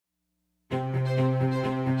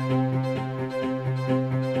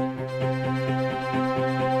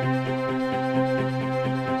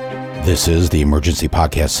This is the Emergency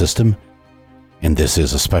Podcast System, and this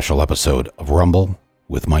is a special episode of Rumble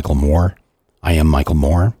with Michael Moore. I am Michael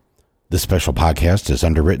Moore. This special podcast is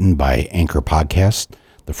underwritten by Anchor Podcast,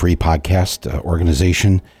 the free podcast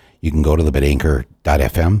organization. You can go to them at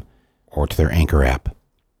anchor.fm or to their Anchor app.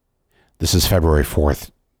 This is February 4th,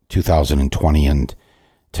 2020, and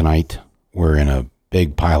tonight we're in a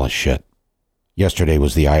big pile of shit. Yesterday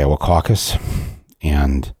was the Iowa caucus,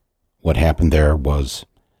 and what happened there was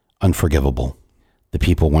unforgivable. The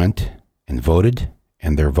people went and voted,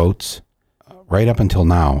 and their votes, right up until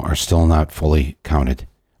now, are still not fully counted.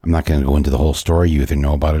 I'm not going to go into the whole story. You either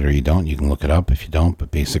know about it or you don't. You can look it up if you don't.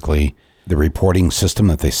 But basically, the reporting system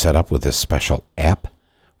that they set up with this special app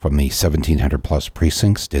from the 1,700 plus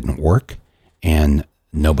precincts didn't work, and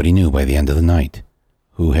nobody knew by the end of the night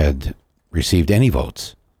who had received any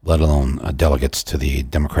votes, let alone delegates to the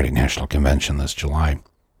Democratic National Convention this July.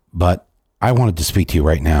 But I wanted to speak to you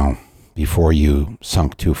right now before you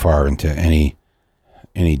sunk too far into any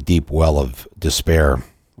deep well of despair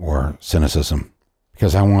or cynicism,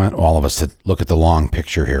 because I want all of us to look at the long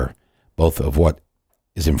picture here, both of what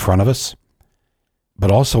is in front of us, but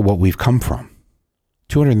also what we've come from.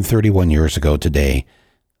 231 years ago today,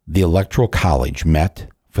 the Electoral College met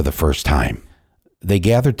for the first time. They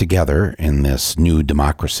gathered together in this new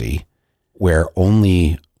democracy where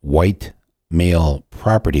only white male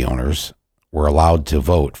property owners were allowed to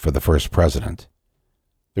vote for the first president.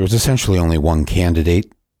 There was essentially only one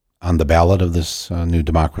candidate on the ballot of this new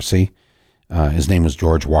democracy. His name was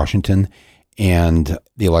George Washington, and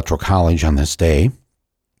the Electoral College on this day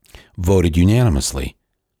voted unanimously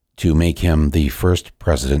to make him the first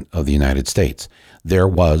president of the United States. There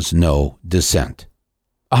was no dissent.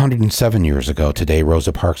 107 years ago today,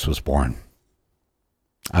 Rosa Parks was born.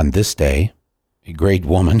 On this day, a great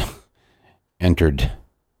woman entered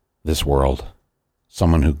this world,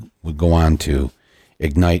 someone who would go on to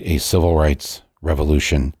ignite a civil rights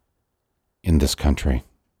revolution in this country.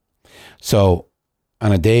 So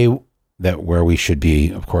on a day where we should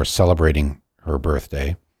be, of course, celebrating her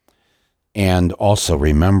birthday and also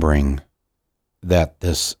remembering that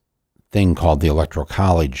this thing called the Electoral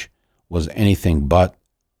College was anything but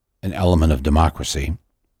an element of democracy,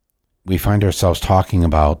 we find ourselves talking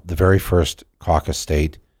about the very first caucus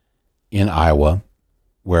state in Iowa,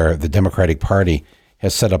 where the Democratic Party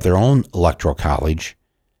has set up their own Electoral College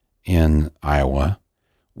in Iowa,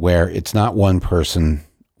 where it's not one person,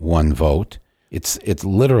 one vote. It's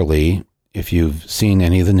literally, if you've seen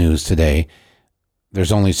any of the news today,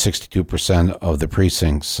 there's only 62% of the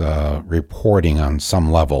precincts reporting on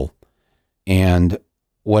some level. And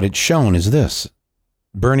what it's shown is this: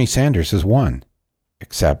 Bernie Sanders has won,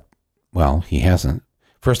 except, well, he hasn't.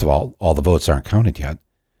 First of all the votes aren't counted yet,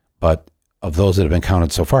 but of those that have been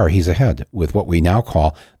counted so far, he's ahead with what we now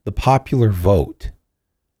call the popular vote.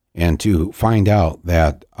 And to find out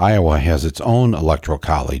that Iowa has its own Electoral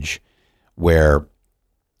College where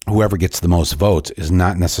whoever gets the most votes is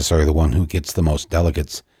not necessarily the one who gets the most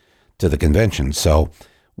delegates to the convention. So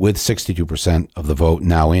with 62% of the vote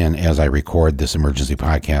now in, as I record this emergency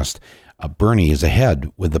podcast, Bernie is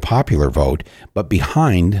ahead with the popular vote, but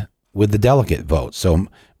behind with the delegate vote. So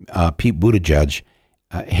Pete Buttigieg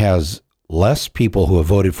has less people who have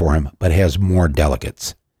voted for him, but has more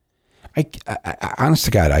delegates. I honest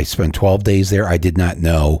to God, I spent 12 days there. I did not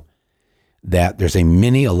know that there's a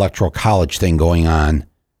mini Electoral College thing going on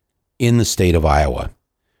in the state of Iowa.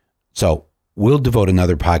 So we'll devote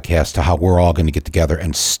another podcast to how we're all going to get together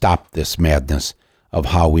and stop this madness of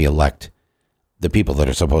how we elect the people that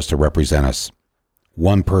are supposed to represent us.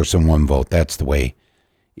 One person, one vote. That's the way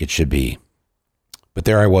it should be. But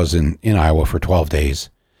there I was in Iowa for 12 days,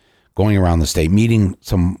 going around the state, meeting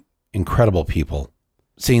some incredible people,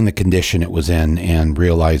 seeing the condition it was in, and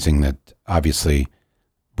realizing that obviously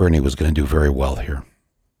Bernie was going to do very well here.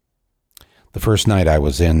 The first night I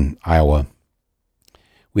was in Iowa,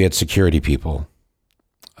 we had security people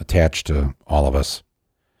attached to all of us.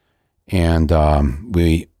 And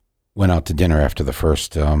we went out to dinner after the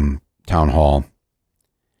first town hall.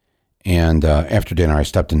 And after dinner, I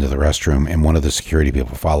stepped into the restroom, and one of the security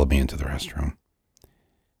people followed me into the restroom.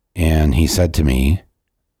 And he said to me,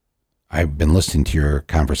 "I've been listening to your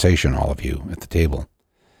conversation, all of you at the table,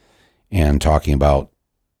 and talking about,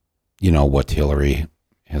 what Hillary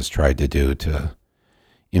has tried to do to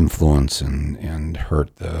influence and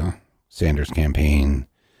hurt the Sanders campaign,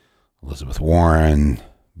 Elizabeth Warren,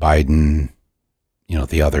 Biden,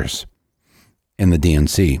 the others, and the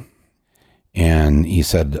DNC." And he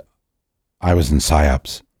said, I was in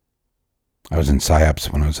PSYOPs. I was in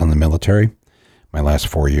PSYOPs when I was in the military. My last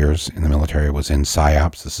 4 years in the military was in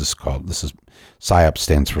PSYOPs. This is PSYOP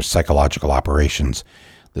stands for Psychological Operations.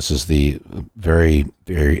 This is the very,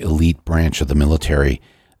 very elite branch of the military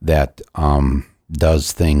that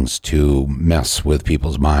does things to mess with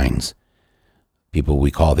people's minds. People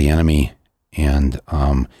we call the enemy, and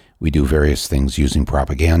we do various things using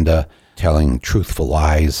propaganda, telling truthful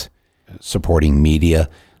lies, supporting media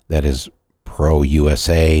that is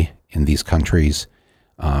pro-USA in these countries.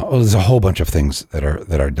 There's a whole bunch of things that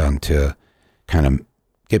are done to kind of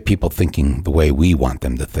get people thinking the way we want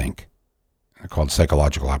them to think. They're called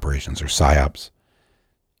psychological operations, or PSYOPs.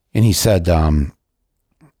 And he said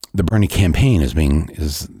the Bernie campaign is being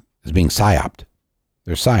PSYOPed.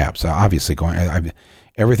 They're PSYOPs, obviously going.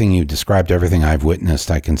 Everything you described, everything I've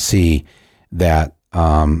witnessed, I can see that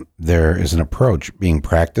there is an approach being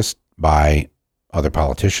practiced by other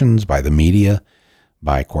politicians, by the media,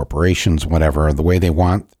 by corporations, whatever, the way they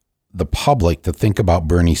want the public to think about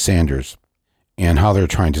Bernie Sanders and how they're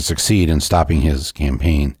trying to succeed in stopping his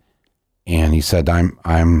campaign. And he said,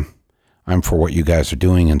 I'm for what you guys are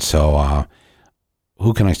doing, and so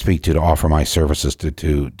who can I speak to offer my services to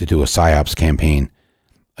do a PSYOPs campaign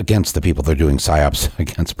against the people that are doing PSYOPs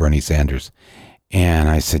against Bernie Sanders? And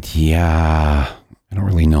I said, yeah, I don't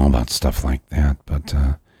really know about stuff like that, but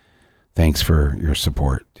thanks for your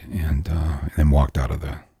support, and then walked out of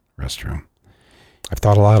the restroom. I've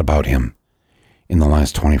thought a lot about him in the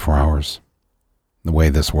last 24 hours, the way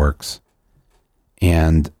this works.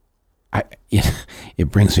 And it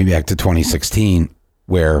brings me back to 2016,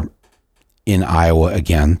 where in Iowa,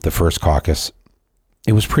 again, the first caucus,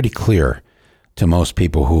 it was pretty clear to most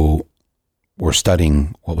people who were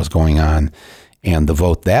studying what was going on, and the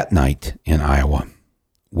vote that night in Iowa,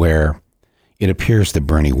 where it appears that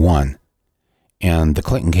Bernie won. And the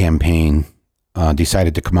Clinton campaign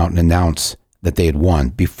decided to come out and announce that they had won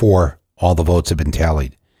before all the votes had been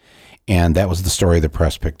tallied. And that was the story the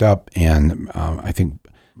press picked up. And I think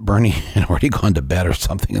Bernie had already gone to bed or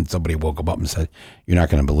something, and somebody woke him up and said, you're not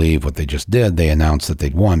going to believe what they just did. They announced that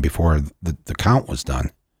they'd won before the count was done.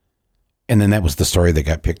 And then that was the story that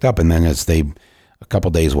got picked up. And then as a couple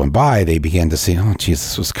days went by, they began to see, oh, geez,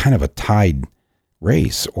 this was kind of a tied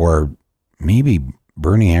race, or maybe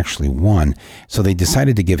Bernie actually won. So they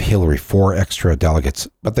decided to give Hillary 4 extra delegates,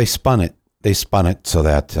 but they spun it. They spun it so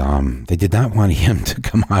that they did not want him to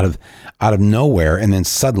come out of nowhere and then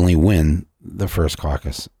suddenly win the first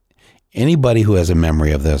caucus. Anybody who has a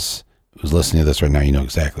memory of this, who's listening to this right now, you know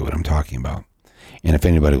exactly what I'm talking about. And if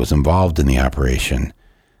anybody was involved in the operation,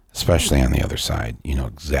 especially on the other side, you know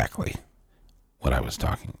exactly what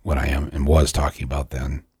I am and was talking about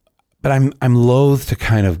then. But I'm loath to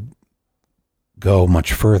kind of go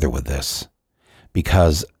much further with this,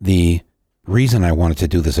 because the reason I wanted to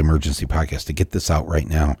do this emergency podcast, to get this out right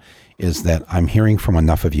now, is that I'm hearing from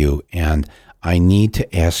enough of you, and I need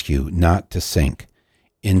to ask you not to sink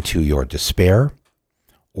into your despair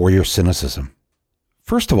or your cynicism.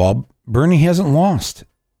 First of all, Bernie hasn't lost.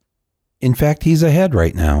 In fact, he's ahead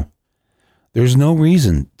right now. There's no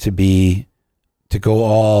reason to go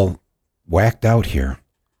all whacked out here.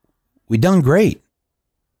 We done great.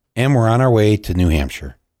 And we're on our way to New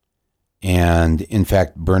Hampshire. And in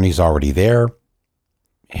fact, Bernie's already there.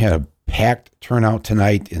 Had a packed turnout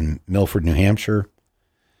tonight in Milford, New Hampshire.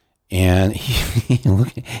 And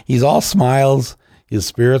he's all smiles. His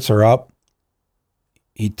spirits are up.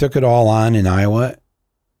 He took it all on in Iowa.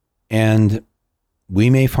 And we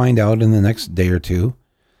may find out in the next day or two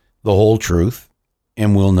the whole truth.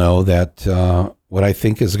 And we'll know that what I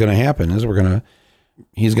think is going to happen is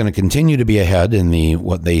he's going to continue to be ahead in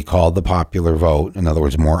what they call the popular vote. In other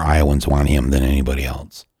words, more Iowans want him than anybody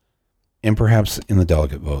else. And perhaps in the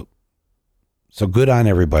delegate vote. So good on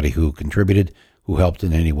everybody who contributed, who helped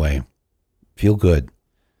in any way. Feel good.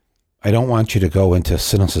 I don't want you to go into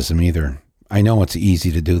cynicism either. I know it's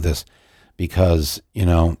easy to do this because,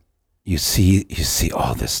 you see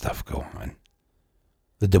all this stuff go on.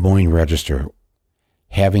 The Des Moines Register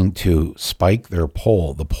having to spike their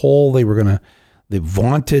poll. The poll the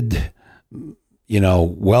vaunted,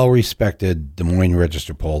 well-respected Des Moines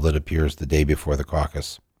Register poll that appears the day before the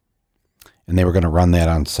caucus. And they were going to run that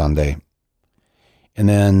on Sunday. And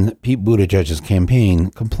then Pete Buttigieg's campaign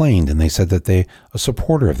complained, and they said that a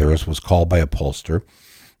supporter of theirs was called by a pollster.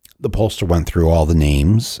 The pollster went through all the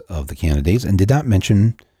names of the candidates and did not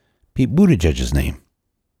mention Pete Buttigieg's name.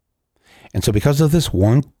 And so because of this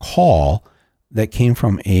one call that came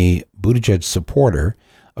from a Buttigieg supporter,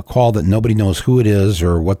 a call that nobody knows who it is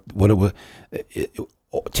or what it was,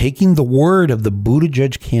 taking the word of the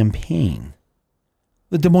Buttigieg campaign,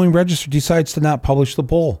 the Des Moines Register decides to not publish the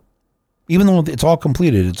poll. Even though it's all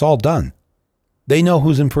completed, it's all done. They know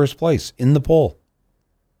who's in first place in the poll.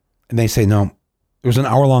 And they say, no, there was an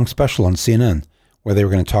hour-long special on CNN where they were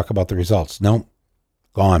going to talk about the results. No,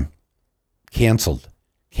 gone. Canceled.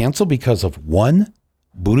 Canceled because of one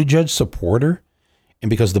Buttigieg supporter and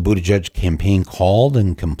because the Buttigieg campaign called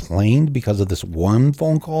and complained because of this one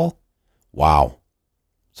phone call? Wow.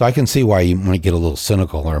 So I can see why you might get a little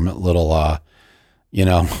cynical or a little,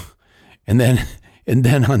 and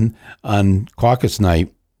then on caucus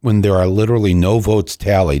night, when there are literally no votes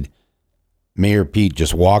tallied, Mayor Pete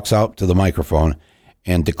just walks out to the microphone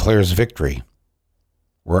and declares victory.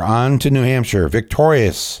 We're on to New Hampshire.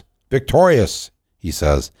 Victorious, he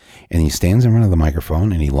says. And he stands in front of the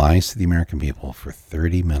microphone and he lies to the American people for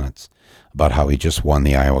 30 minutes about how he just won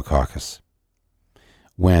the Iowa caucus.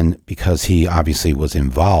 Because he obviously was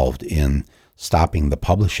involved in stopping the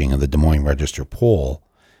publishing of the Des Moines Register poll,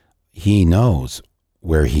 he knows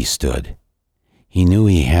where he stood. He knew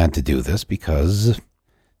he had to do this because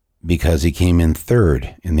he came in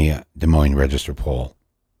third in the Des Moines Register poll.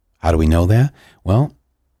 How do we know that? Well,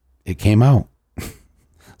 it came out.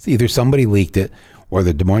 It's either somebody leaked it or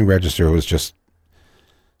the Des Moines Register was just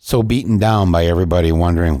so beaten down by everybody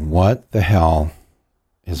wondering what the hell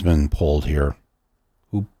has been pulled here.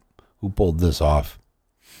 Who pulled this off?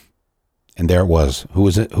 And there it was. Who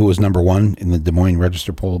was it? Who was number one in the Des Moines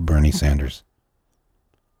Register poll? Bernie Sanders.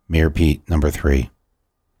 Mayor Pete, number 3.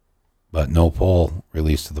 But no poll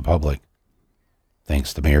released to the public.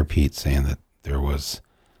 Thanks to Mayor Pete saying that there was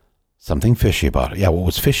something fishy about it. Yeah, what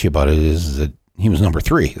was fishy about it is that he was number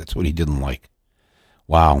 3. That's what he didn't like.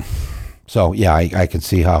 Wow. So, yeah, I can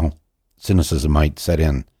see how cynicism might set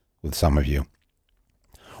in with some of you.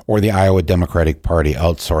 Or the Iowa Democratic Party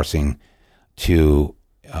outsourcing to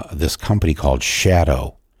this company called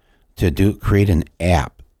Shadow to create an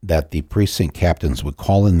app that the precinct captains would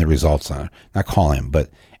call in the results on, not call in, but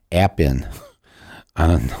app in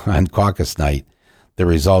on caucus night, the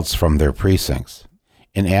results from their precincts.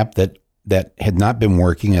 An app that had not been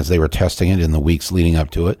working as they were testing it in the weeks leading up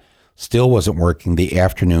to it, still wasn't working the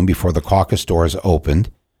afternoon before the caucus doors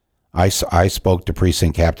opened. I spoke to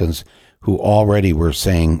precinct captains who already were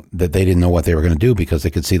saying that they didn't know what they were going to do because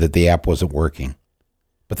they could see that the app wasn't working.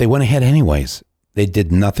 But they went ahead anyways. They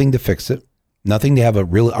did nothing to fix it, nothing to have a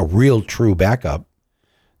real true backup.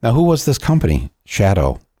 Now, who was this company?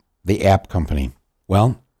 Shadow, the app company.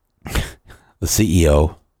 Well, the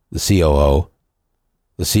CEO, the COO,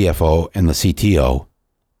 the CFO, and the CTO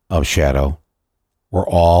of Shadow were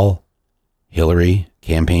all Hillary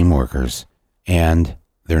campaign workers, and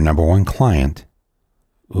their number one client,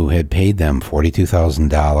 who had paid them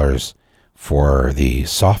 $42,000 for the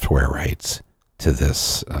software rights to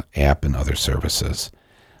this app and other services,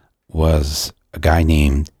 was a guy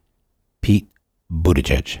named Pete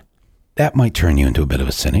Buttigieg. That might turn you into a bit of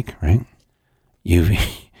a cynic, right?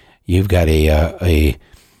 You've got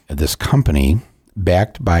this company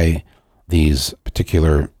backed by these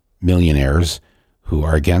particular millionaires who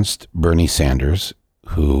are against Bernie Sanders,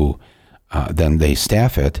 who then they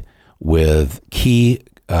staff it with key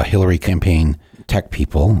Hillary campaign tech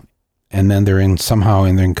people, and then they're in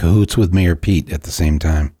cahoots with Mayor Pete at the same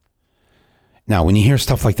time. Now, when you hear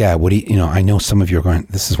stuff like that, I know some of you are going,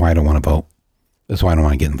 this is why I don't want to vote. This is why I don't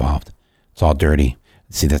want to get involved. It's all dirty.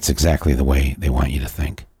 See, that's exactly the way they want you to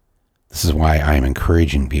think. This is why I am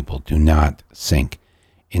encouraging people, do not sink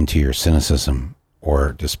into your cynicism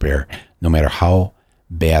or despair. No matter how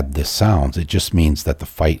bad this sounds, it just means that the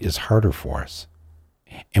fight is harder for us.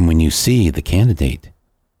 And when you see the candidate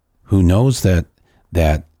who knows that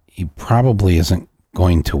he probably isn't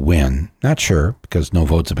going to win, not sure, because no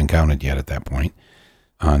votes have been counted yet at that point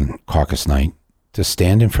on caucus night, to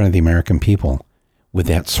stand in front of the American people with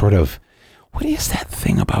that sort of, what is that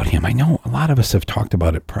thing about him? I know a lot of us have talked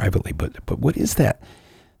about it privately, but what is that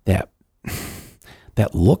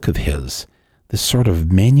look of his, this sort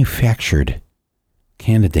of manufactured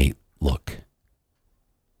candidate look?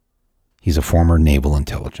 He's a former naval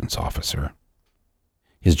intelligence officer.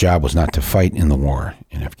 His job was not to fight in the war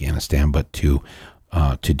in Afghanistan, but to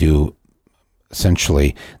do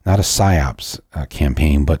essentially not a PSYOPs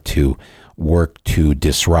campaign, but to work to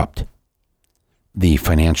disrupt the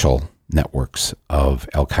financial networks of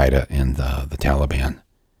Al-Qaeda and the Taliban.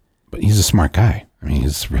 But he's a smart guy. I mean,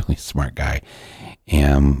 he's a really smart guy.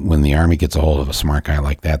 And when the Army gets a hold of a smart guy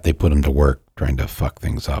like that, they put him to work trying to fuck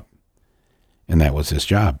things up. And that was his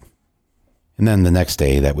job. And then the next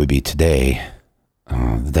day, that would be today,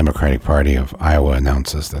 the Democratic Party of Iowa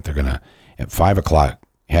announces that they're going to, at 5 o'clock,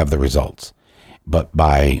 have the results. But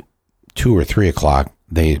by 2 or 3 o'clock,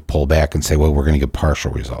 they pull back and say, well, we're going to give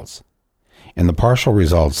partial results. And the partial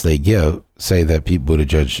results they give say that Pete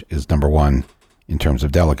Buttigieg is number one in terms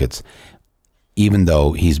of delegates. even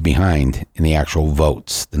though he's behind in the actual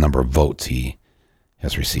votes. The number of votes he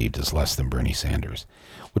has received is less than Bernie Sanders,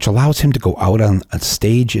 which allows him to go out on a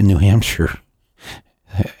stage in New Hampshire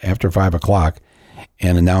after 5 o'clock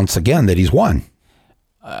and announce again that he's won.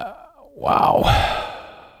 Wow.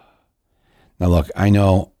 Now, look, I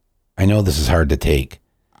know this is hard to take.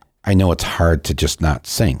 I know it's hard to just not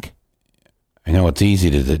think. I know it's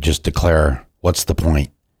easy to just declare, what's the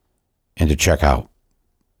point, and to check out.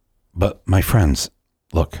 But my friends,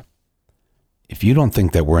 look, if you don't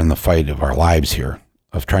think that we're in the fight of our lives here,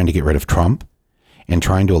 of trying to get rid of Trump and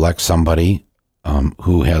trying to elect somebody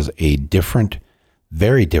who has a different,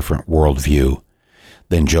 very different worldview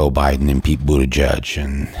than Joe Biden and Pete Buttigieg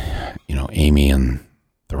and, Amy and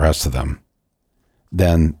the rest of them,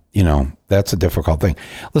 then, that's a difficult thing.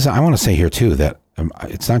 Listen, I want to say here, too, that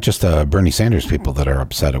it's not just Bernie Sanders people that are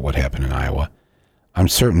upset at what happened in Iowa. I'm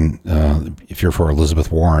certain if you're for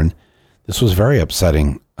Elizabeth Warren, this was very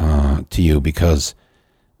upsetting to you because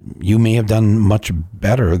you may have done much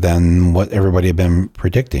better than what everybody had been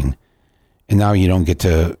predicting. And now you don't get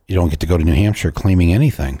to go to New Hampshire claiming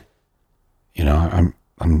anything. I'm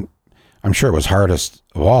sure it was hardest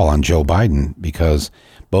of all on Joe Biden because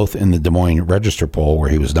both in the Des Moines Register poll where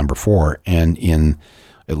he was number 4 and in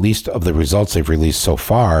at least of the results they've released so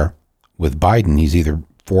far with Biden, he's either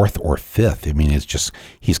 4th or 5th. I mean,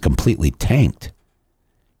 he's completely tanked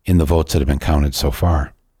in the votes that have been counted so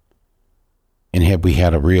far. And had we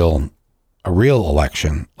had a real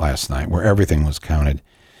election last night where everything was counted,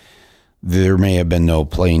 there may have been no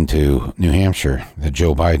plane to New Hampshire that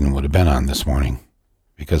Joe Biden would have been on this morning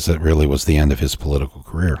because that really was the end of his political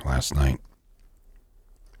career last night.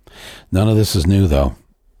 None of this is new, though.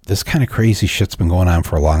 This kind of crazy shit's been going on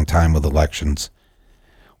for a long time with elections,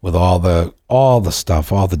 with all the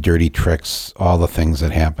stuff, all the dirty tricks, all the things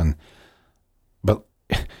that happen. But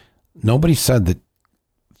nobody said that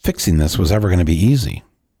fixing this was ever going to be easy.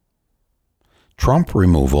 Trump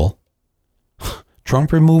removal,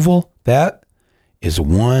 that is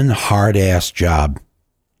one hard-ass job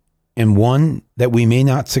and one that we may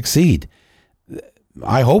not succeed.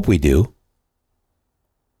 I hope we do.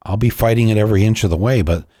 I'll be fighting it every inch of the way,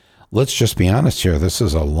 but let's just be honest here. This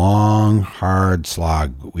is a long, hard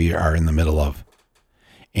slog we are in the middle of.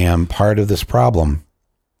 And part of this problem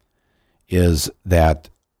is that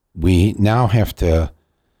we now have to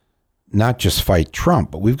not just fight Trump,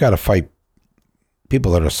 but we've got to fight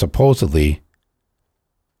people that are supposedly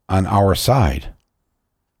on our side,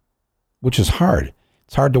 which is hard.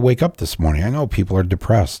 It's hard to wake up this morning. I know people are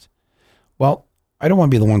depressed. Well, I don't want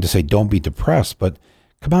to be the one to say don't be depressed, but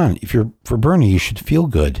come on, if you're for Bernie, you should feel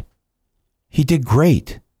good. He did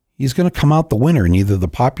great. He's going to come out the winner in either the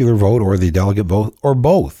popular vote or the delegate vote or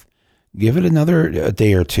both. Give it another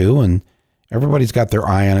day or two, and everybody's got their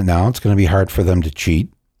eye on it now. It's going to be hard for them to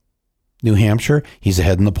cheat. New Hampshire, he's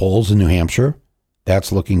ahead in the polls in New Hampshire.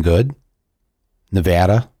 That's looking good.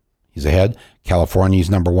 Nevada, he's ahead. California, he's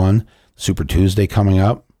number 1. Super Tuesday coming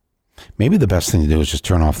up. Maybe the best thing to do is just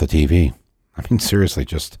turn off the TV. I mean, seriously,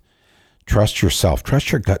 just trust yourself.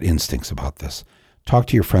 Trust your gut instincts about this. Talk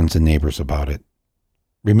to your friends and neighbors about it.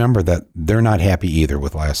 Remember that they're not happy either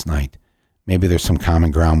with last night. Maybe there's some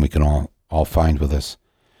common ground we can all find with this.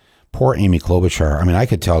 Poor Amy Klobuchar. I mean, I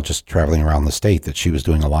could tell just traveling around the state that she was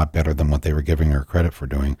doing a lot better than what they were giving her credit for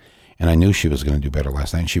doing. And I knew she was going to do better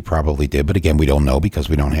last night. And she probably did. But again, we don't know because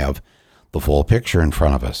we don't have the full picture in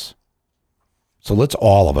front of us. So let's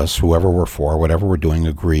all of us, whoever we're for, whatever we're doing,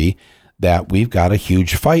 agree that we've got a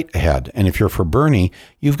huge fight ahead. And if you're for Bernie,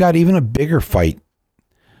 you've got even a bigger fight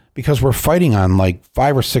because we're fighting on like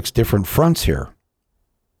 5 or 6 different fronts here.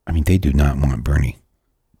 I mean, they do not want Bernie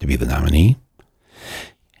to be the nominee.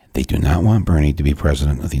 They do not want Bernie to be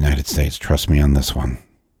president of the United States. Trust me on this one.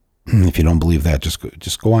 If you don't believe that,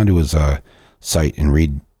 just go onto his site and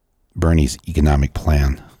read Bernie's economic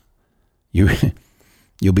plan.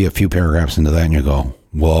 You'll be a few paragraphs into that and you go,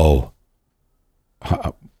 whoa,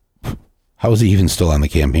 how is he even still on the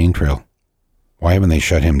campaign trail? Why haven't they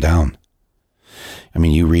shut him down? I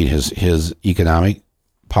mean, you read his economic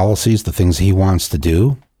policies, the things he wants to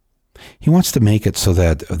do. He wants to make it so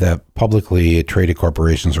that publicly traded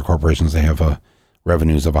corporations or corporations that have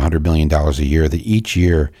revenues of $100 million a year, that each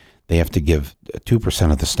year they have to give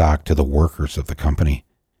 2% of the stock to the workers of the company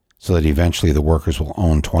so that eventually the workers will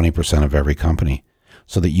own 20% of every company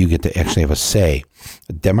so that you get to actually have a say,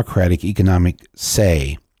 a democratic economic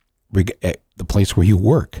say at the place where you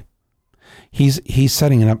work. He's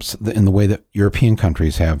setting it up in the way that European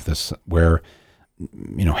countries have this, where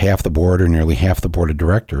half the board or nearly half the board of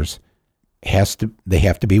directors they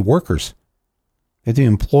have to be workers. They're the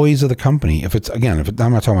employees of the company. I'm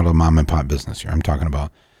not talking about a mom and pop business here. I'm talking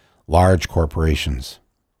about large corporations.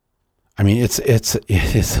 I mean, it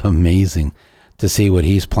is amazing to see what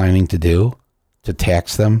he's planning to do, to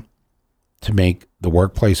tax them, to make the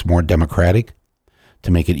workplace more democratic,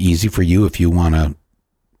 to make it easy for you if you want to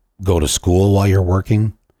go to school while you're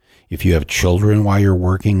working, if you have children while you're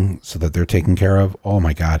working so that they're taken care of. Oh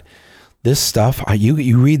my God. This stuff,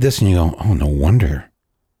 you read this and you go, oh, no wonder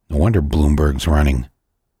Bloomberg's running.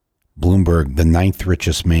 Bloomberg, the ninth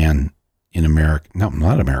richest man in America. No,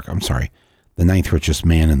 not America. I'm sorry. The ninth richest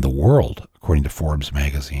man in the world, according to Forbes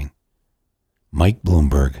magazine. Mike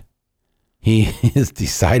Bloomberg. He has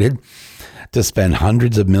decided to spend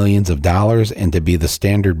hundreds of millions of dollars and to be the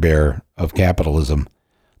standard bearer of capitalism,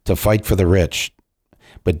 to fight for the rich,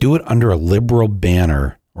 but do it under a liberal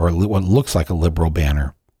banner, or what looks like a liberal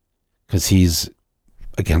banner, because he's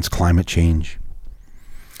against climate change.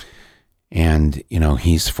 And,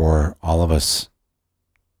 he's for all of us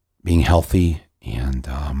being healthy, and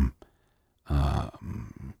he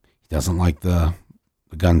doesn't like the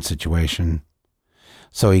gun situation.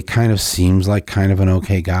 So he kind of seems like kind of an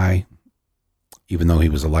okay guy, even though he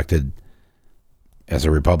was elected as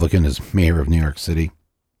a Republican as mayor of New York City.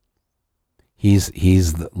 He's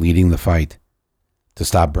leading the fight to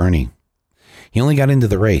stop Bernie. He only got into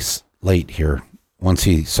the race late here once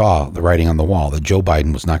he saw the writing on the wall that Joe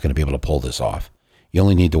Biden was not going to be able to pull this off. You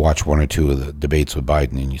only need to watch one or two of the debates with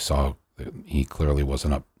Biden, and you saw that he clearly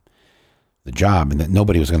wasn't up the job, and that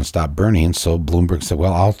nobody was going to stop Bernie. And so Bloomberg said,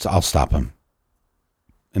 well, I'll stop him.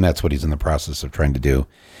 And that's what he's in the process of trying to do.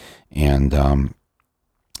 And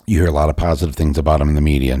you hear a lot of positive things about him in the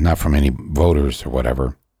media, not from any voters or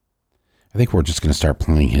whatever. I think we're just going to start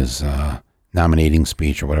playing his nominating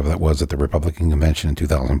speech or whatever that was at the Republican convention in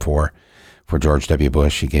 2004 for George W.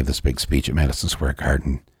 Bush. He gave this big speech at Madison Square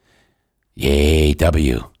Garden. Yay,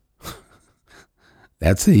 W.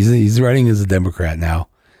 He's running as a Democrat now,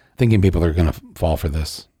 thinking people are going to fall for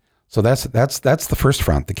this. So that's the first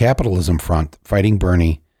front, the capitalism front, fighting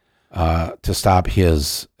Bernie to stop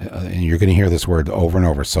his, and you're going to hear this word over and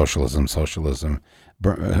over, socialism.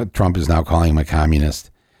 Trump is now calling him a communist.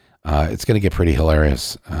 It's going to get pretty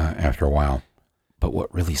hilarious after a while. But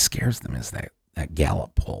what really scares them is that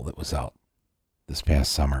Gallup poll that was out this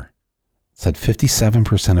past summer. It said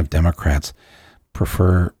 57% of Democrats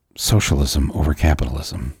prefer socialism over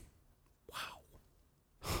capitalism.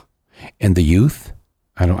 Wow. And the youth,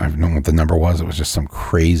 I don't know what the number was. It was just some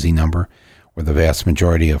crazy number where the vast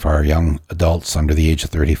majority of our young adults under the age of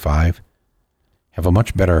 35 have a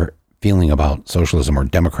much better feeling about socialism or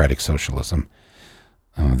democratic socialism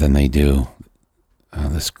than they do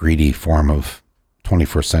this greedy form of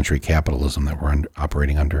 21st century capitalism that we're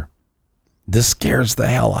operating under. This scares the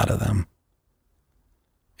hell out of them.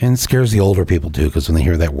 And it scares the older people too, because when they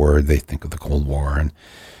hear that word, they think of the Cold War and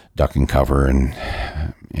duck and cover, and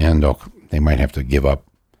they might have to give up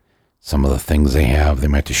some of the things they have. They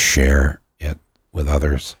might have to share it with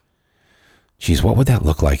others. Geez, what would that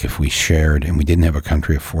look like if we shared and we didn't have a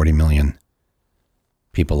country of 40 million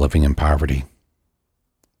people living in poverty?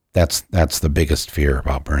 That's the biggest fear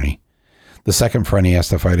about Bernie. The second front he has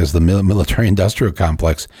to fight is the military-industrial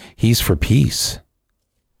complex. He's for peace.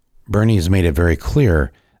 Bernie has made it very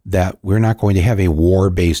clear that we're not going to have a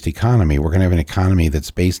war-based economy. We're going to have an economy that's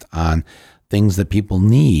based on things that people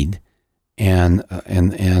need, and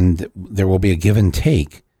there will be a give and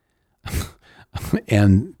take.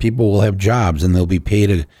 And people will have jobs, and they'll be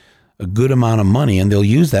paid a good amount of money, and they'll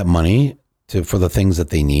use that money for the things that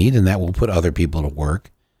they need, and that will put other people to work.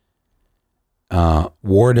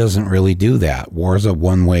 War doesn't really do that. War is a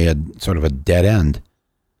one-way, sort of a dead end.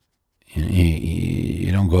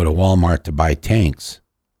 You don't go to Walmart to buy tanks.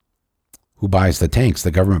 Who buys the tanks? The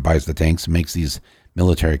government buys the tanks and makes these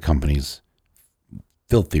military companies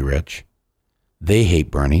filthy rich. They hate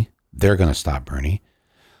Bernie. They're going to stop Bernie.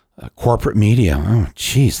 Corporate media, oh,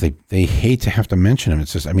 geez, they hate to have to mention him.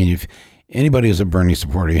 It's just, I mean, if anybody who's a Bernie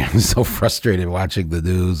supporter, I'm so frustrated watching the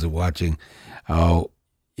news and watching how,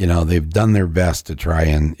 they've done their best to try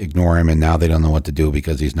and ignore him, and now they don't know what to do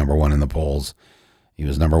because he's number one in the polls. He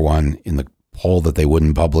was number one in the poll that they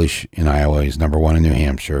wouldn't publish in Iowa. He's number one in New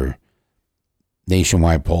Hampshire.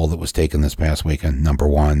 Nationwide poll that was taken this past weekend, number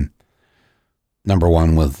one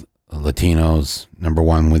with Latinos, number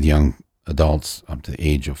one with young adults up to the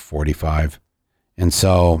age of 45. And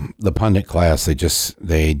so the pundit class,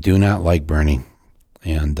 they do not like Bernie.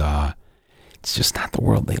 And it's just not the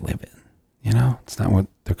world they live in. It's not what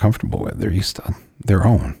they're comfortable with. They're used to their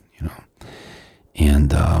own, And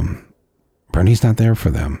Bernie's not there for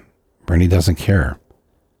them. Bernie doesn't care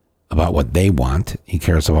about what they want. He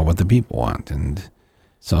cares about what the people want. And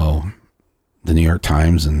so the New York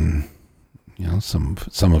Times and,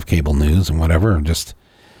 some of cable news and whatever are just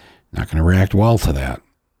not going to react well to that.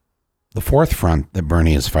 The fourth front that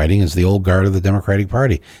Bernie is fighting is the old guard of the Democratic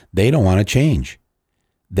Party. They don't want to change.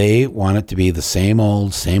 They want it to be the same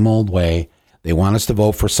old way. They want us to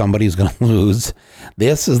vote for somebody who's going to lose.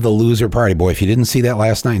 This is the loser party. Boy, if you didn't see that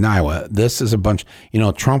last night in Iowa, this is a bunch.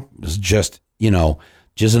 Trump was just,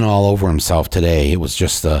 jizzing all over himself today. It was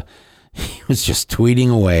just, he was just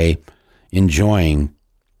tweeting away, enjoying.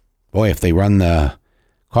 Boy, if they run the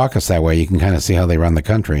caucus that way, you can kind of see how they run the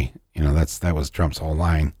country. That was Trump's whole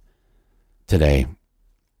line today.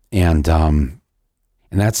 And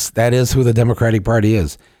that is who the Democratic Party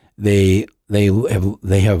is. They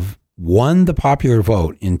have won the popular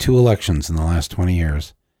vote in 2 elections in the last 20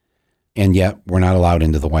 years, and yet we're not allowed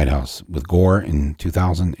into the White House, with Gore in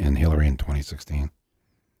 2000 and Hillary in 2016.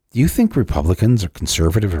 Do you think Republicans are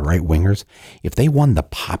conservative or right-wingers? If they won the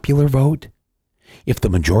popular vote, if the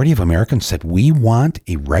majority of Americans said, we want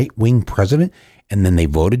a right-wing president, and then they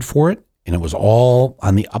voted for it, and it was all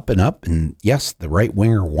on the up and up, and yes, the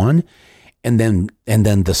right-winger won, and then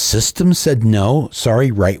the system said, no,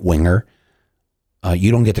 sorry, right-winger,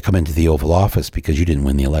 you don't get to come into the Oval Office because you didn't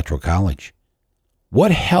win the Electoral College.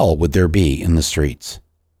 What hell would there be in the streets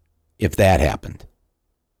if that happened?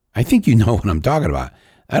 I think you know what I'm talking about.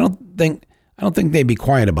 I don't think they'd be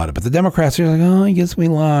quiet about it. But the Democrats are like, oh, I guess we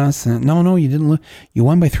lost. No, you didn't lose. You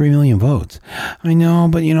won by 3 million votes. I know,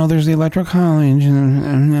 but there's the Electoral College.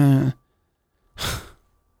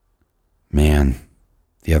 Man,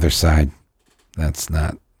 the other side, that's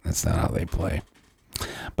not how they play.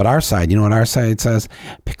 But our side, you know what our side says?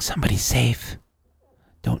 Pick somebody safe.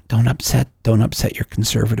 Don't upset your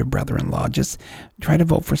conservative brother-in-law. Just try to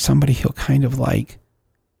vote for somebody he'll kind of like.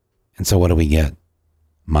 And so what do we get?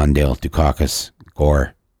 Mondale, Dukakis,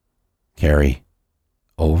 Gore, Kerry,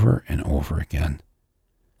 over and over again.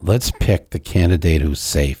 Let's pick the candidate who's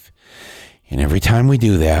safe. And every time we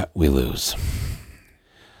do that, we lose.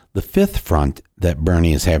 The fifth front that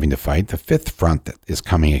Bernie is having to fight, the fifth front that is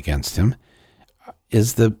coming against him,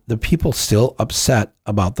 is the people still upset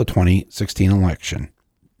about the 2016 election.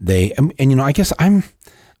 I guess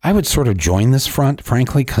I would sort of join this front,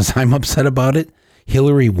 frankly, because I'm upset about it.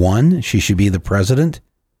 Hillary won. She should be the president.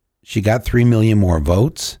 She got 3 million more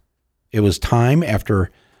votes. It was time after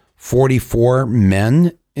 44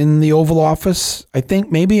 men in the Oval Office. I think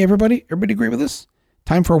maybe everybody agree with this?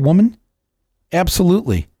 Time for a woman?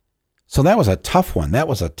 Absolutely. So that was a tough one. That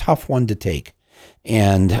was a tough one to take.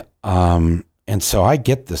 And so I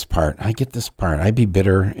get this part. I'd be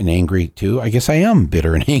bitter and angry too. I guess I am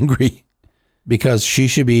bitter and angry because she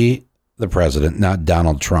should be the president, not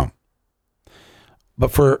Donald Trump.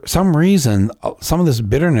 But for some reason, some of this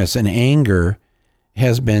bitterness and anger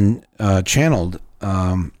has been channeled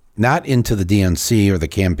not into the DNC or the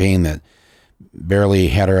campaign that barely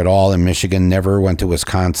had her at all in Michigan, never went to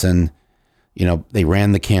Wisconsin. They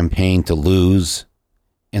ran the campaign to lose.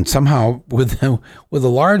 And somehow, with a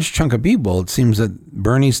large chunk of people, it seems that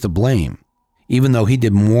Bernie's to blame, even though he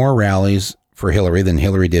did more rallies for Hillary than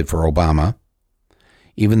Hillary did for Obama.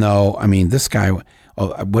 Even though, this guy,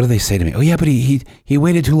 what do they say to me? Oh, yeah, but he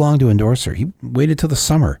waited too long to endorse her. He waited till the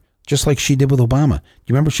summer, just like she did with Obama. Do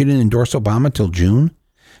you remember she didn't endorse Obama till June?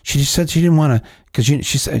 She just said she didn't want to, because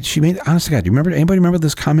she said, she made, honest to God, anybody remember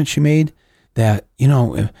this comment she made that,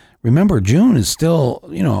 remember, June is still,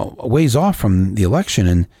 a ways off from the election.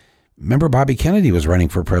 And remember, Bobby Kennedy was running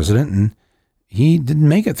for president and he didn't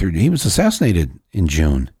make it through. He was assassinated in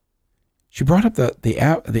June. She brought up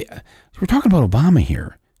we're talking about Obama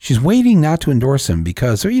here. She's waiting not to endorse him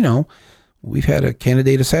because, we've had a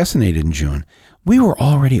candidate assassinated in June. We were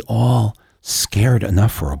already all scared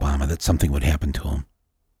enough for Obama that something would happen to him.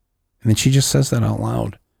 And then she just says that out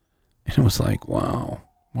loud. And it was like, wow,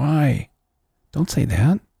 why? Don't say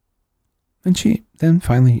that. And she then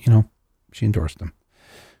finally, she endorsed him.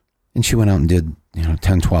 And she went out and did,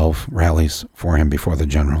 10, 12 rallies for him before the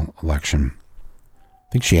general election.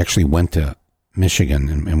 I think she actually went to Michigan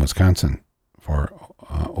and Wisconsin for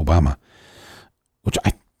Obama, which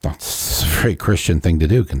I thought was a very Christian thing to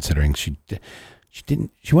do, considering she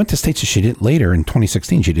went to states that she didn't later in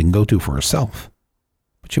 2016, she didn't go to for herself,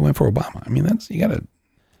 but she went for Obama. You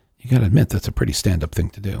gotta admit that's a pretty stand-up thing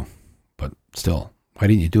to do, but still, why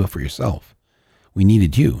didn't you do it for yourself? We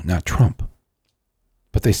needed you, not Trump.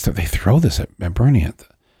 But they throw this at Bernie that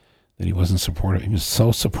he wasn't supportive. He was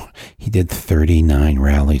so supportive. He did 39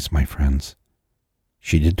 rallies, my friends.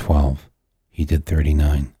 She did 12. He did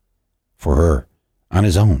 39 for her on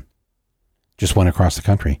his own. Just went across the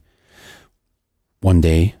country. One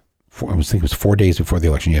day I think it was 4 days before the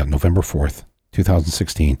election. Yeah, November 4th,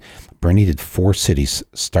 2016. Bernie did 4 cities,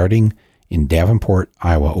 starting in Davenport,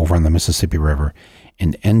 Iowa, over on the Mississippi River,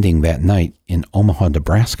 and ending that night in Omaha,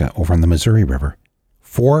 Nebraska, over on the Missouri River.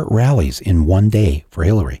 4 rallies in one day for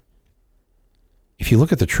Hillary. If you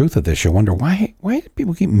look at the truth of this, you wonder, why do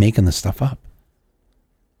people keep making this stuff up?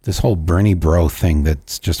 This whole Bernie bro thing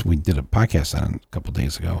that's just, we did a podcast on a couple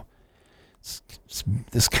days ago. It's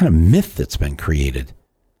this kind of myth that's been created.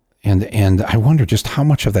 And I wonder just how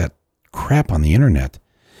much of that crap on the internet,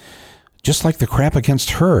 just like the crap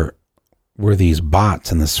against her, were these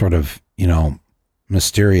bots and this sort of,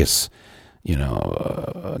 mysterious,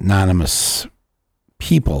 anonymous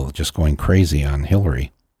people just going crazy on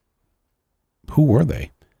Hillary. Who were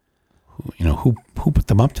they? Who put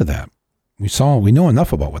them up to that? We know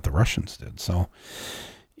enough about what the Russians did. So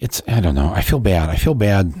I don't know. I feel bad.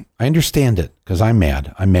 I understand it because I'm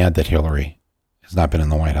mad. I'm mad that Hillary has not been in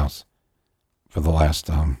the White House for the last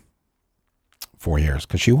 4 years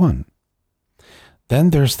because she won. Then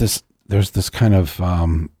there's this kind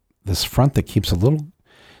of, this front that keeps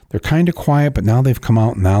they're kind of quiet, but now they've come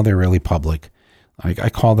out and now they're really public. I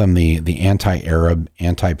call them the anti-Arab,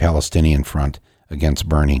 anti-Palestinian front against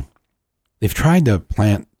Bernie. They've tried to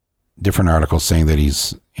plant different articles saying that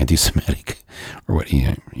he's anti-Semitic or what,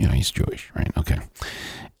 he's Jewish, right? Okay.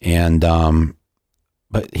 And,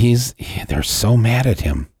 but they're so mad at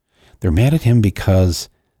him. They're mad at him because,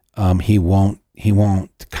 he won't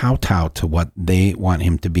kowtow to what they want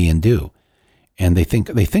him to be and do. And they think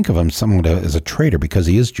of him somewhat as a traitor because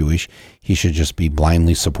he is Jewish. He should just be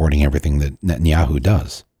blindly supporting everything that Netanyahu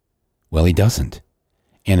does. Well, he doesn't.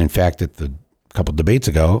 And in fact, at the couple debates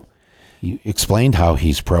ago, he explained how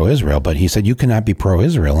he's pro-Israel, but he said you cannot be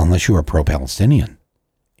pro-Israel unless you are pro-Palestinian.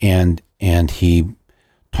 And he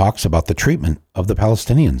talks about the treatment of the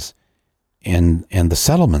Palestinians and the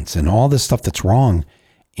settlements and all this stuff that's wrong.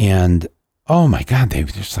 And oh my God, they're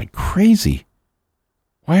just like crazy.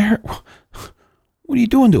 What are you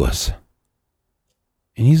doing to us?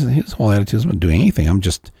 And his whole attitude is, I'm not doing anything. I'm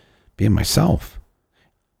just being myself.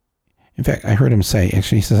 In fact, I heard him say,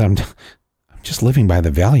 actually, he says, I'm just living by the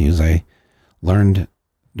values I learned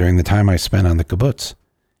during the time I spent on the kibbutz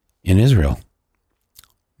in Israel.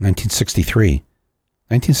 1963.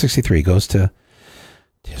 1963, goes to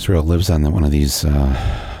Israel, lives on one of these,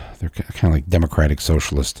 they're kind of like democratic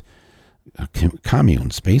socialist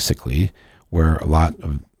communes, basically, where a lot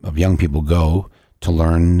of young people go to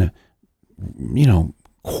learn,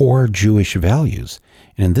 core Jewish values.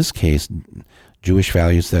 And in this case, Jewish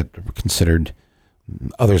values that were considered,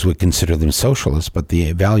 others would consider them socialist, but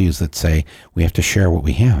the values that say we have to share what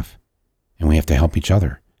we have and we have to help each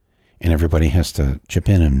other. And everybody has to chip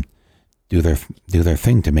in and do their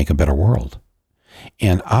thing to make a better world.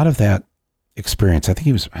 And out of that experience, I think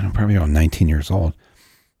he was, probably around 19 years old.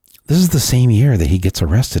 This is the same year that he gets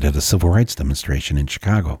arrested at a civil rights demonstration in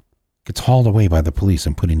Chicago. Gets hauled away by the police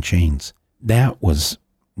and put in chains. That was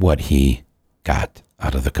what he got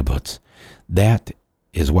out of the kibbutz. That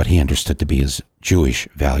is what he understood to be his Jewish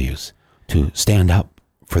values. To stand up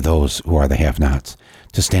for those who are the have-nots.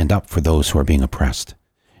 To stand up for those who are being oppressed.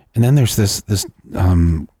 And then there's this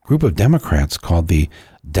group of Democrats called the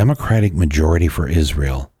Democratic Majority for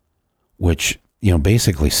Israel, which,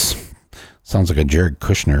 basically sounds like a Jared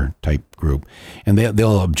Kushner type group. And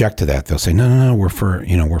they'll object to that. They'll say, no, we're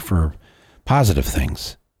for positive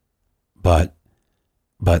things. But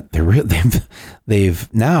they're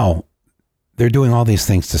doing all these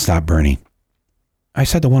things to stop Bernie. I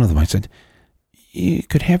said to one of them, I said, you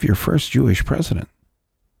could have your first Jewish president.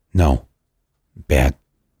 No. Bad.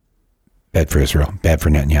 Bad for Israel. Bad for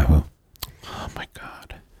Netanyahu. Oh my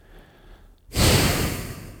God.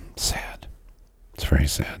 Sad. It's very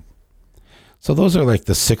sad. So those are like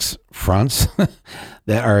the 6 fronts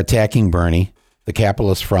that are attacking Bernie. The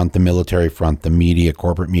capitalist front, the military front, the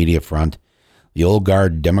corporate media front, the old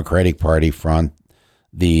guard Democratic Party front,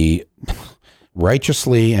 the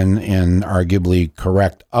righteously and arguably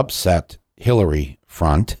correct upset Hillary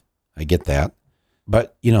front. I get that.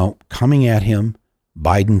 But, coming at him,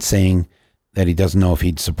 Biden saying that he doesn't know if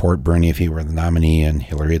he'd support Bernie if he were the nominee, and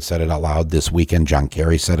Hillary had said it out loud this weekend. John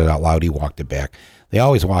Kerry said it out loud. He walked it back. They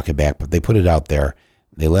always walk it back, but they put it out there.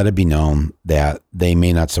 They let it be known that they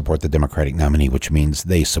may not support the Democratic nominee, which means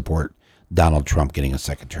they support Donald Trump getting a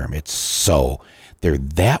second term. They're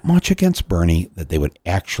that much against Bernie that they would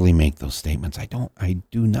actually make those statements. I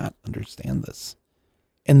do not understand this.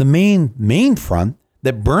 And the main front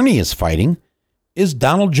that Bernie is fighting is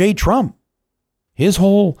Donald J. Trump. His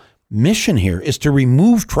whole mission here is to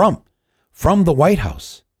remove Trump from the White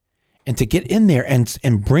House. and to get in there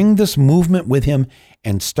and bring this movement with him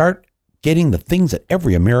and start getting the things that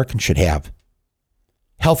every American should have.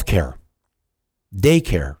 Healthcare,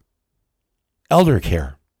 daycare, elder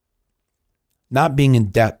care, not being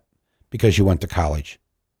in debt because you went to college,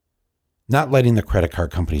 not letting the credit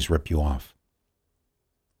card companies rip you off.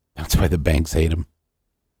 That's why the banks hate him.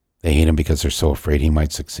 They hate him because they're so afraid he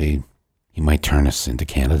might succeed. He might turn us into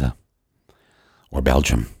Canada or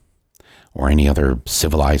Belgium or any other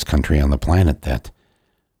civilized country on the planet that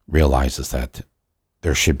realizes that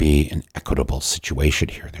there should be an equitable situation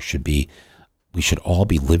here. We should all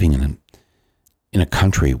be living in a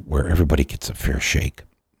country where everybody gets a fair shake.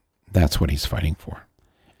 That's what he's fighting for.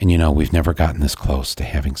 And we've never gotten this close to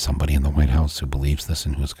having somebody in the White House who believes this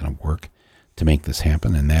and who's going to work to make this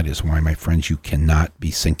happen. And that is why, my friends, you cannot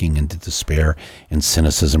be sinking into despair and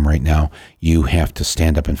cynicism right now. You have to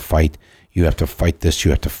stand up and fight. You have to fight this.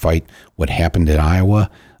 You have to fight what happened in Iowa.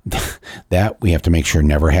 That we have to make sure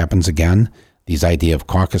never happens again. These idea of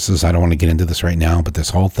caucuses, I don't want to get into this right now, but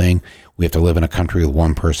this whole thing, we have to live in a country with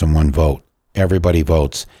one person, one vote. Everybody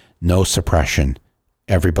votes. No suppression.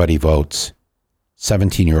 Everybody votes.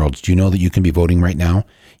 17-year-olds, do you know that you can be voting right now?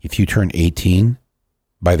 If you turn 18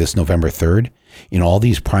 by this November 3rd, in all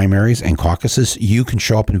these primaries and caucuses, you can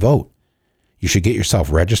show up and vote. You should get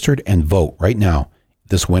yourself registered and vote right now.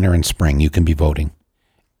 This winter and spring, you can be voting.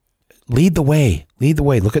 Lead the way. Lead the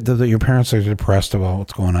way. Look at your parents are depressed about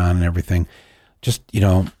what's going on and everything. Just,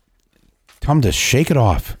 tell them to shake it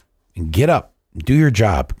off and get up and do your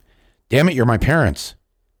job. Damn it, you're my parents.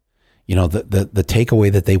 The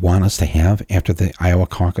takeaway that they want us to have after the Iowa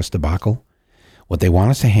caucus debacle, what they want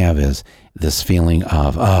us to have is this feeling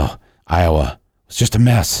of, oh, Iowa was just a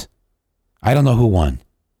mess. I don't know who won.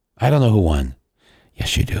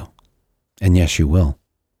 Yes, you do. And yes, you will.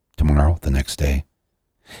 Tomorrow, the next day.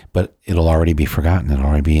 But it'll already be forgotten. It'll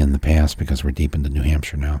already be in the past because we're deep into New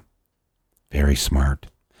Hampshire now. Very smart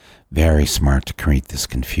to create this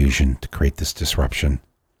confusion, to create this disruption,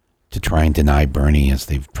 to try and deny Bernie as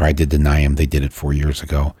they've tried to deny him. They did it 4 years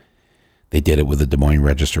ago. They did it with the Des Moines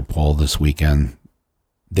Register poll this weekend.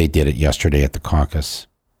 They did it yesterday at the caucus.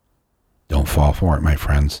 Don't fall for it, my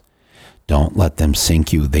friends. Don't let them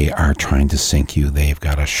sink you. They are trying to sink you. They've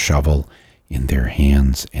got a shovel in their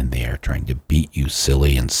hands, and they are trying to beat you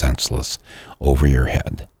silly and senseless over your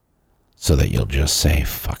head so that you'll just say,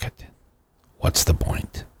 fuck it. What's the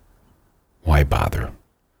point? Why bother?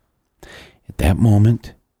 At that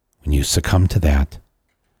moment, when you succumb to that,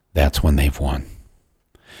 that's when they've won.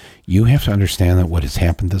 You have to understand that what has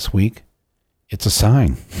happened this week, it's a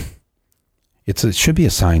sign. It should be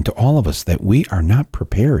a sign to all of us that we are not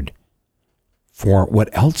prepared for what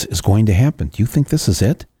else is going to happen. Do you think this is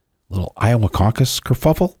it? Little Iowa caucus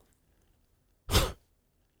kerfuffle?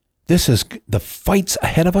 This is the fights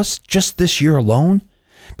ahead of us just this year alone,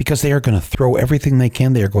 because they are going to throw everything they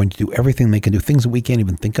can. They are going to do everything they can do, things that we can't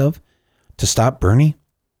even think of, to stop Bernie.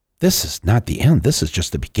 This is not the end. This is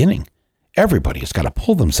just the beginning. Everybody has got to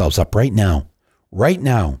pull themselves up right now. Right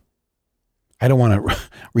now. I don't want to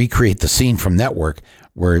recreate the scene from Network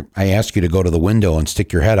where I ask you to go to the window and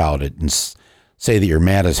stick your head out and say that you're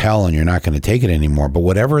mad as hell and you're not going to take it anymore. But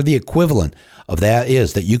whatever the equivalent of that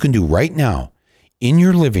is that you can do right now in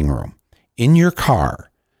your living room, in your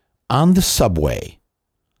car, on the subway,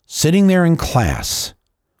 sitting there in class,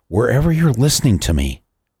 wherever you're listening to me,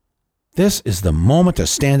 this is the moment to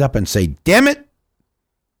stand up and say, damn it,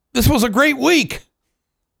 this was a great week.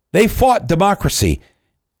 They fought democracy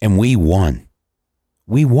and we won.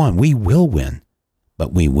 We won. We will win,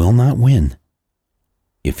 but we will not win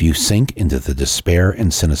if you sink into the despair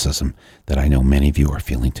and cynicism that I know many of you are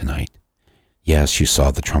feeling tonight. Yes, you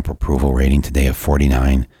saw the Trump approval rating today of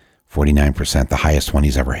 49%, the highest one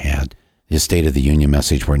he's ever had. His State of the Union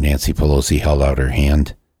message where Nancy Pelosi held out her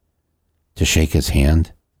hand to shake his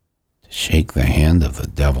hand, to shake the hand of the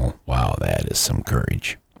devil. Wow, that is some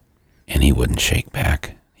courage. And he wouldn't shake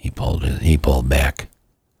back. He pulled back,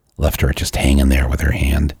 left her just hanging there with her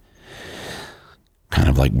hand. Kind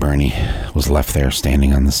of like Bernie was left there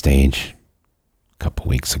standing on the stage a couple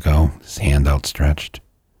weeks ago, his hand outstretched.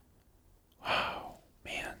 Wow,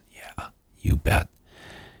 man, yeah, you bet.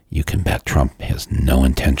 You can bet Trump has no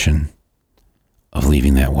intention of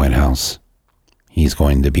leaving that White House. He's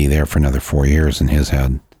going to be there for another 4 years in his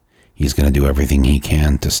head. He's going to do everything he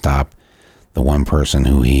can to stop the one person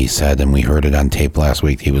who he said, and we heard it on tape last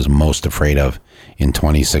week, he was most afraid of in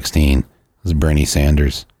 2016 was Bernie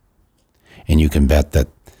Sanders. And you can bet that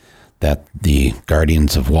the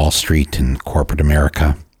guardians of Wall Street and corporate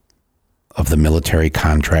America, of the military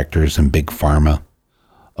contractors and big pharma,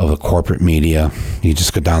 of the corporate media, you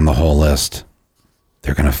just go down the whole list.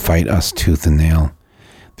 They're going to fight us tooth and nail.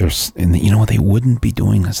 They wouldn't be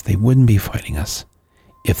doing this. They wouldn't be fighting us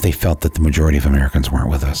if they felt that the majority of Americans weren't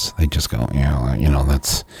with us. They'd just go,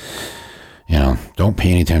 don't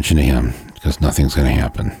pay any attention to him because nothing's going to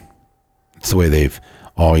happen. It's the way they've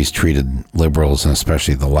always treated liberals, and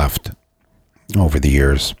especially the left, over the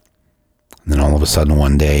years. And then all of a sudden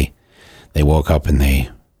one day they woke up and they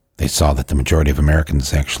saw that the majority of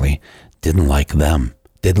Americans actually didn't like them,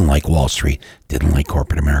 didn't like Wall Street, didn't like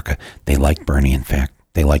corporate America. They liked Bernie, in fact.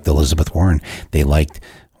 They liked Elizabeth Warren. They liked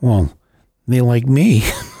me.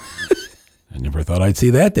 I never thought I'd see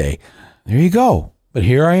that day. There you go. But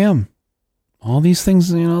here I am. All these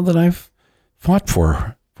things, that I've fought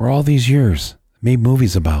for all these years, made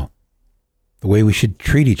movies about. The way we should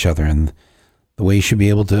treat each other and the way you should be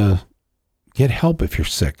able to get help if you're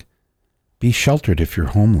sick. Be sheltered if you're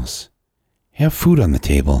homeless. Have food on the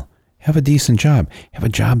table. Have a decent job. Have a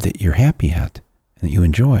job that you're happy at and that you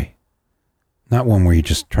enjoy. Not one where you're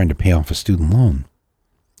just trying to pay off a student loan.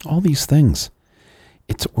 All these things.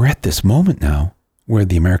 We're at this moment now where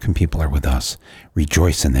the American people are with us.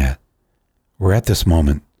 Rejoice in that. We're at this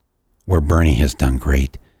moment where Bernie has done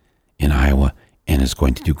great in Iowa and is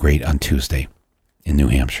going to do great on Tuesday in New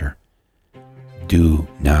Hampshire. Do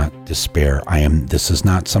not despair. This is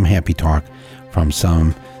not some happy talk from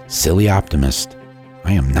some silly optimist.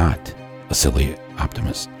 I am not a silly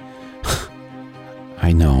optimist.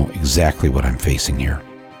 I know exactly what I'm facing here,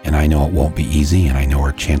 and I know it won't be easy, and I know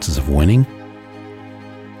our chances of winning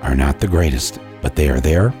are not the greatest, but they are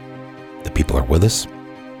there. The people are with us,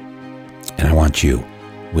 and I want you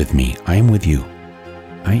with me. I am with you.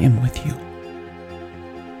 I am with you.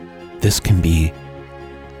 This can be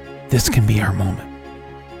our moment.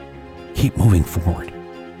 Keep moving forward.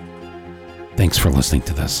 Thanks for listening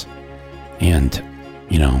to this. And,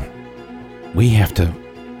 we have to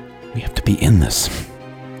be in this.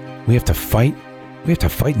 We have to fight. We have to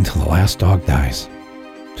fight until the last dog dies.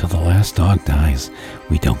 Till the last dog dies.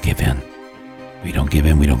 We don't give in. We don't give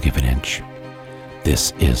in. We don't give an inch.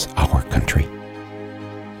 This is our country.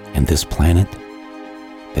 And this planet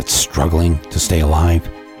that's struggling to stay alive,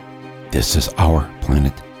 this is our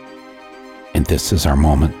planet. And this is our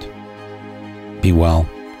moment. Be well.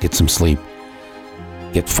 Get some sleep.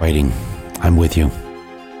 Get fighting. I'm with you.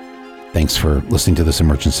 Thanks for listening to this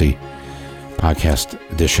emergency podcast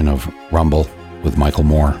edition of Rumble with Michael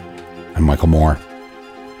Moore. I'm Michael Moore.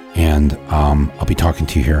 And I'll be talking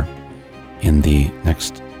to you here in the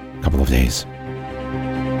next couple of days.